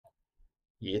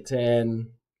Year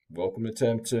 10, welcome to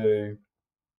term 2.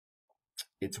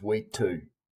 It's week 2.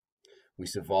 We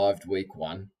survived week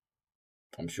 1.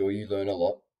 I'm sure you learned a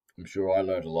lot. I'm sure I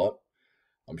learned a lot.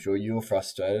 I'm sure you were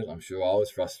frustrated. I'm sure I was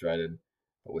frustrated,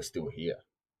 but we're still here.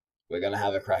 We're going to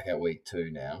have a crack at week 2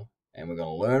 now, and we're going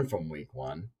to learn from week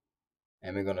 1,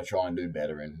 and we're going to try and do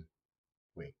better in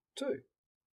week 2.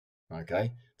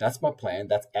 Okay? That's my plan.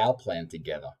 That's our plan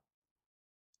together.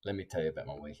 Let me tell you about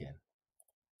my weekend.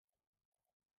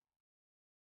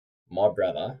 My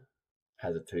brother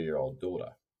has a 2-year-old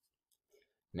daughter.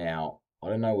 Now, I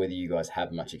don't know whether you guys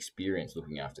have much experience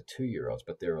looking after 2-year-olds,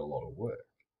 but they're a lot of work.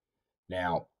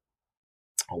 Now,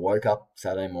 I woke up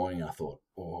Saturday morning and I thought,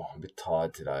 oh, I'm a bit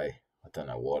tired today. I don't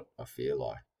know what I feel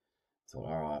like. I thought,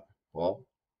 all right, well,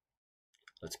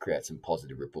 let's create some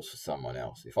positive ripples for someone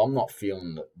else. If I'm not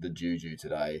feeling the juju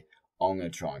today, I'm going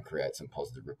to try and create some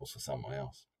positive ripples for someone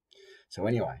else. So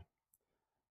anyway,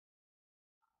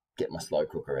 get my slow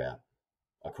cooker out.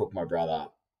 I cook my brother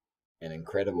an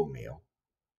incredible meal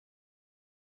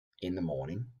in the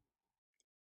morning.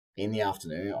 In the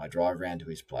afternoon, I drive around to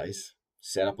his place,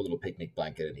 set up a little picnic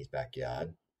blanket in his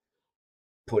backyard,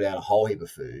 put out a whole heap of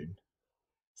food,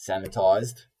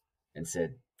 sanitized, and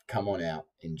said, come on out,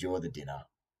 enjoy the dinner.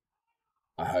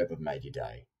 I hope I've made your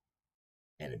day.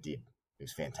 And it did. It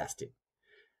was fantastic.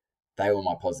 They were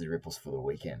my positive ripples for the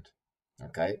weekend.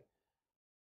 Okay?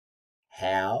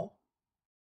 How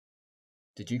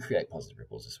did you create positive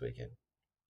ripples this weekend?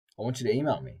 I want you to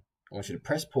email me. I want you to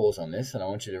press pause on this and I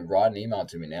want you to write an email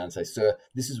to me now and say, sir,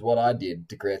 this is what I did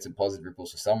to create some positive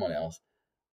ripples for someone else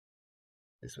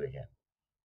this weekend.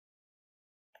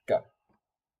 Go.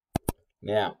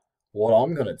 Now, what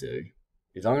I'm going to do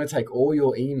is I'm going to take all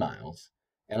your emails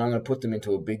and I'm going to put them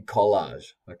into a big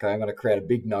collage. Okay, I'm going to create a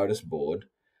big notice board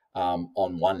on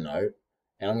OneNote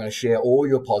and I'm going to share all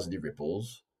your positive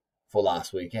ripples for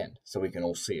last weekend so we can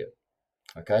all see it.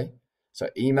 Okay, so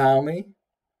email me,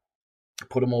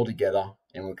 put them all together,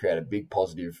 and we'll create a big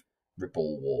positive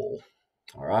ripple wall.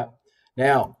 All right.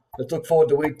 Now, let's look forward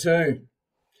to week 2.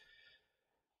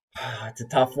 It's a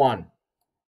tough one,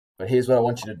 but here's what I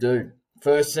want you to do.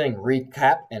 First thing,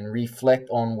 recap and reflect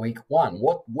on week 1.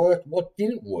 What worked? What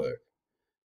didn't work?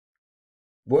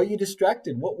 Were you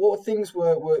distracted? What things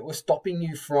were stopping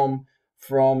you from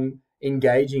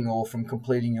engaging or from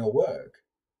completing your work?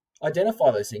 Identify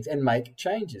those things and make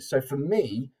changes. So for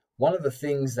me, one of the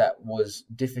things that was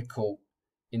difficult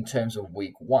in terms of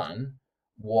week 1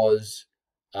 was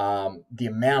the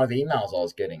amount of emails I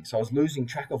was getting. So I was losing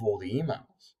track of all the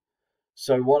emails.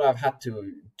 So what I've had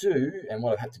to do and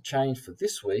what I've had to change for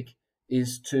this week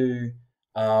is to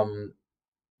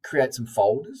create some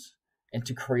folders and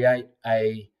to create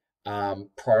a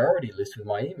priority list with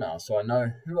my emails. So I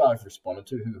know who I've responded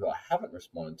to, who I haven't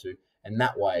responded to, and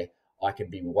that way I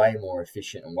can be way more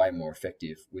efficient and way more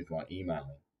effective with my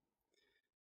emailing.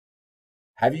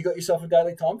 Have you got yourself a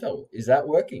daily timetable? Is that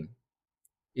working?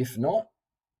 If not,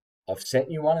 I've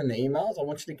sent you one in the emails. I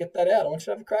want you to get that out. I want you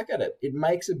to have a crack at it. It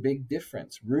makes a big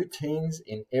difference. Routines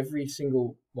in every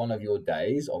single one of your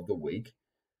days of the week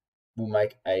will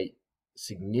make a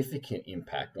significant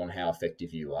impact on how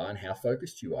effective you are and how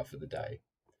focused you are for the day.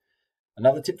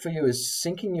 Another tip for you is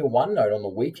syncing your OneNote on the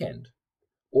weekend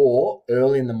or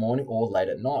early in the morning or late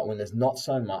at night when there's not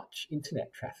so much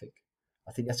internet traffic.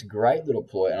 I think that's a great little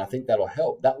ploy, and I think that'll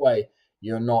help. That way,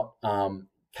 you're not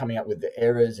coming up with the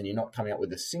errors and you're not coming up with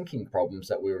the syncing problems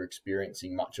that we were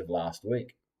experiencing much of last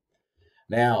week.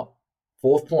 Now,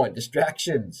 4th point,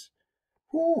 distractions.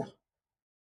 Whew.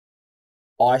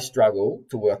 I struggle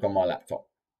to work on my laptop.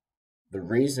 The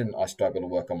reason I struggle to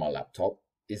work on my laptop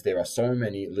is there are so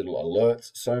many little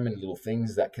alerts, so many little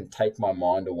things that can take my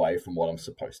mind away from what I'm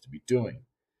supposed to be doing.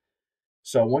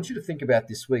 So I want you to think about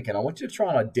this week and I want you to try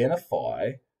and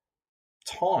identify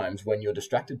times when you're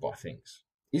distracted by things.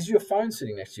 Is your phone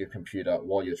sitting next to your computer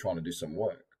while you're trying to do some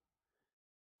work?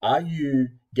 Are you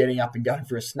getting up and going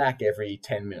for a snack every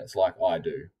 10 minutes like I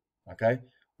do? Okay.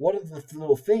 What are the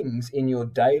little things in your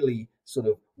daily sort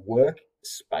of work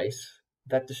space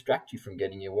that distract you from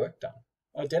getting your work done?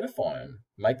 Identify them,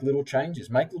 make little changes,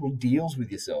 make little deals with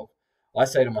yourself. I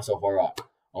say to myself, all right,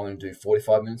 I'm going to do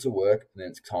 45 minutes of work and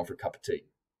then it's time for a cup of tea.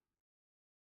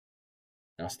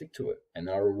 And I stick to it. And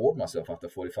then I reward myself after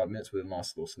 45 minutes with a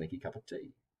nice little sneaky cup of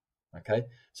tea. Okay,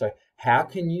 so how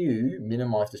can you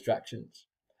minimize distractions?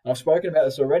 And I've spoken about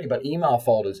this already, but email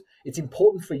folders, it's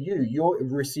important for you. You're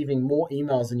receiving more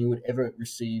emails than you would ever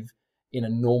receive in a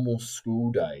normal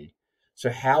school day. So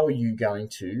how are you going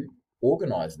to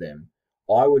organize them?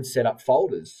 I would set up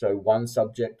folders. So one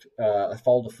subject, a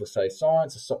folder for, say,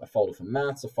 science, a folder for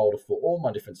maths, a folder for all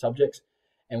my different subjects.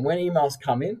 And when emails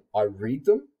come in, I read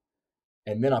them,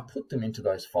 and then I put them into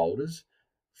those folders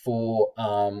for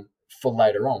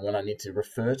later on when I need to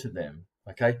refer to them.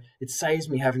 Okay, it saves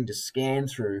me having to scan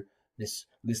through this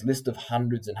list of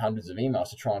hundreds and hundreds of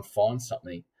emails to try and find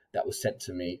something that was sent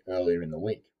to me earlier in the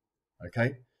week.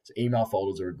 Okay, so email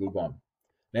folders are a good one.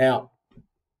 Now,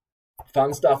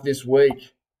 fun stuff this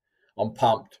week. I'm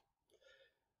pumped.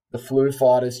 The Flu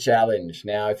Fighters Challenge.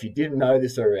 Now, if you didn't know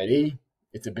this already,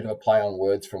 it's a bit of a play on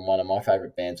words from one of my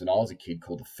favorite bands when I was a kid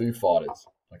called the Foo Fighters.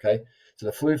 Okay, so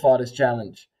the Flu Fighters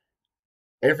Challenge.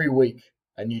 Every week,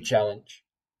 a new challenge.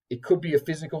 It could be a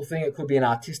physical thing. It could be an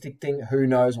artistic thing. Who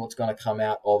knows what's going to come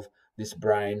out of this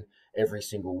brain every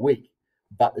single week.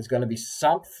 But there's going to be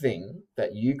something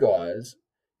that you guys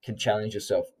can challenge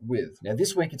yourself with. Now,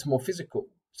 this week, it's more physical.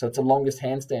 So it's a longest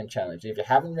handstand challenge. If you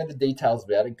haven't read the details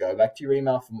about it, go back to your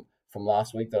email from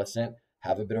last week that I sent.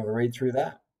 Have a bit of a read through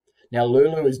that. Now,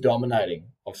 Lulu is dominating.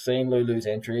 I've seen Lulu's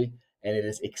entry, and it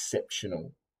is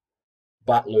exceptional.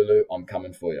 But, Lulu, I'm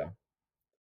coming for you.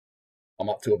 I'm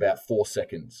up to about 4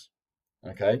 seconds.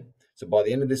 Okay? So by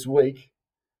the end of this week,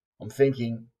 I'm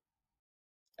thinking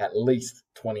at least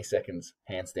 20 seconds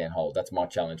handstand hold. That's my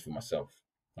challenge for myself.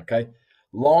 Okay?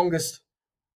 Longest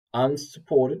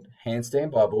unsupported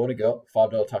handstand by a boy and a girl,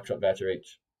 $5 tuck shot voucher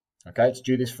each. Okay? It's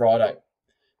due this Friday.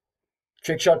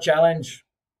 Trick shot challenge.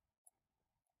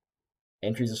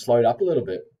 Entries are slowed up a little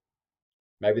bit.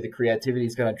 Maybe the creativity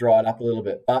is going to dry it up a little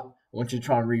bit, but I want you to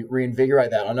try and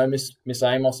reinvigorate that. I know Miss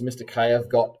Amos and Mr. K have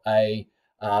got a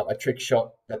trick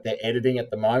shot that they're editing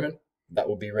at the moment that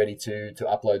will be ready to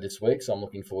upload this week. So I'm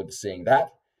looking forward to seeing that,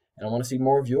 and I want to see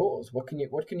more of yours. What can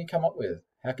you come up with?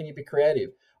 How can you be creative?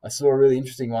 I saw a really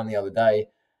interesting one the other day.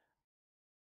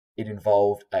 It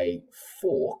involved a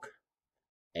fork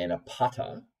and a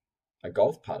putter, a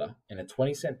golf putter, and a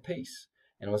 20-cent piece.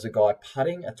 And it was a guy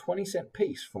putting a 20-cent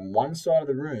piece from one side of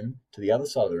the room to the other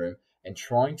side of the room and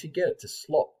trying to get it to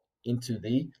slot into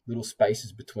the little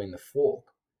spaces between the fork.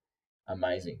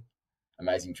 Amazing.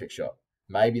 Amazing trick shot.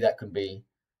 Maybe that could be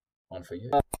one for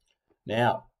you.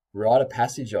 Now, rite of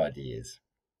passage ideas.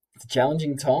 It's a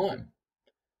challenging time,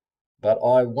 but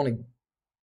I want to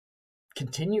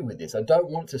continue with this. I don't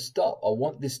want to stop. I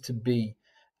want this to be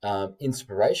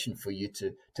inspiration for you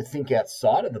to think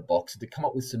outside of the box and to come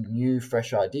up with some new,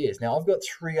 fresh ideas. Now, I've got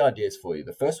 3 ideas for you.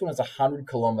 The first one is a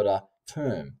 100-kilometer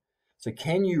term. So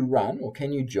can you run or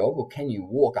can you jog or can you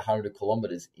walk 100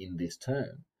 kilometers in this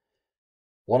term?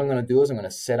 What I'm going to do is I'm going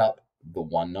to set up the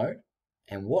OneNote,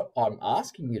 and what I'm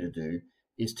asking you to do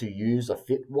is to use a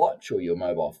Fitwatch or your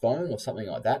mobile phone or something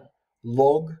like that.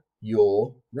 Log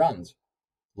your runs,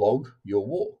 log your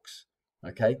walks,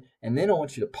 okay? And then I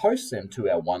want you to post them to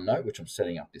our OneNote, which I'm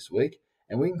setting up this week,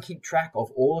 and we can keep track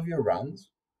of all of your runs,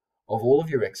 of all of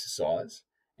your exercise,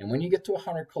 and when you get to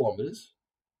 100 kilometers,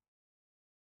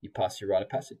 you pass your rite of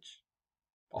passage.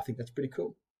 I think that's pretty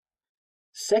cool.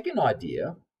 Second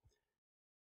idea,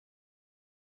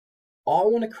 I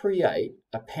want to create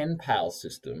a pen pal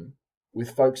system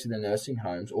with folks in the nursing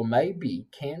homes or maybe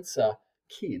cancer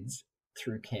kids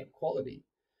through Camp Quality.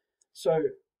 So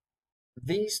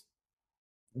these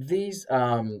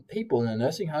people in the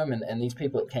nursing home and these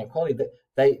people at Camp Quality,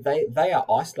 they are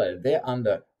isolated. They're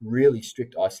under really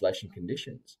strict isolation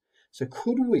conditions. So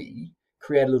could we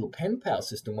create a little pen pal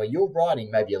system where you're writing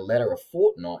maybe a letter a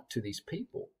fortnight to these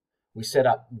people? We set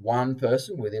up one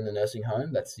person within the nursing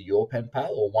home, that's your pen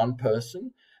pal, or one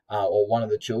person or one of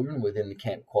the children within the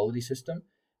Camp Quality system,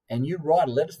 and you write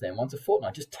a letter to them once a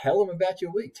fortnight. Just tell them about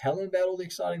your week. Tell them about all the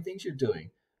exciting things you're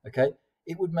doing, okay?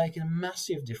 It would make a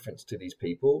massive difference to these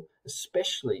people,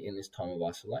 especially in this time of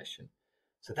isolation.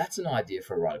 So that's an idea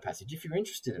for a rite of passage. If you're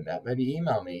interested in that, maybe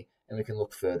email me and we can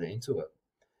look further into it.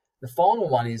 The final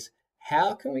one is,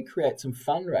 how can we create some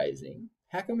fundraising?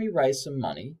 How can we raise some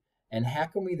money? And how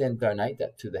can we then donate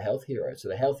that to the health heroes? So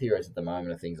the health heroes at the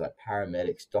moment are things like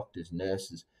paramedics, doctors,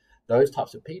 nurses, those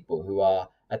types of people who are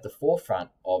at the forefront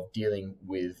of dealing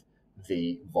with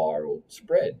the viral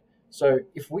spread. So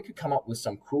if we could come up with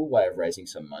some cool way of raising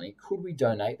some money, could we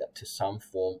donate that to some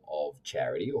form of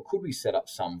charity, or could we set up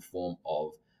some form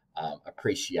of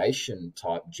appreciation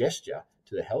type gesture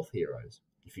to the health heroes?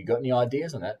 If you've got any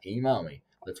ideas on that, email me.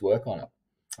 Let's work on it.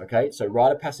 Okay, so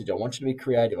rite of passage. I want you to be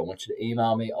creative. I want you to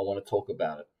email me. I want to talk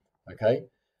about it. Okay?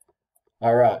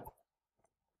 All right.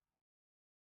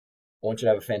 I want you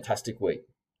to have a fantastic week.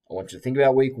 I want you to think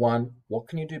about week 1. What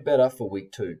can you do better for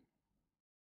week 2?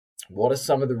 What are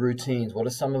some of the routines? What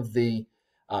are some of the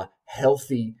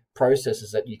healthy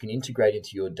processes that you can integrate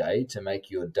into your day to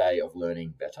make your day of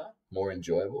learning better, more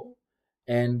enjoyable,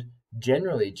 and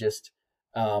generally just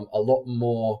a lot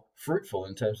more fruitful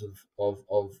in terms of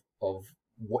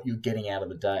what you're getting out of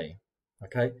the day.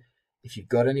 Okay. If you've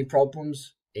got any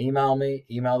problems, email me,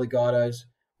 email the Guidos.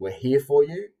 We're here for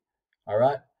you. All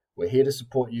right. We're here to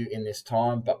support you in this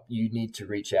time, but you need to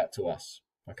reach out to us.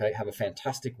 Okay. Have a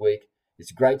fantastic week.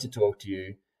 It's great to talk to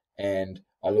you. And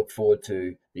I look forward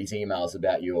to these emails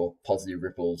about your positive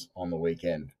ripples on the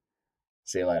weekend.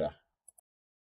 See you later.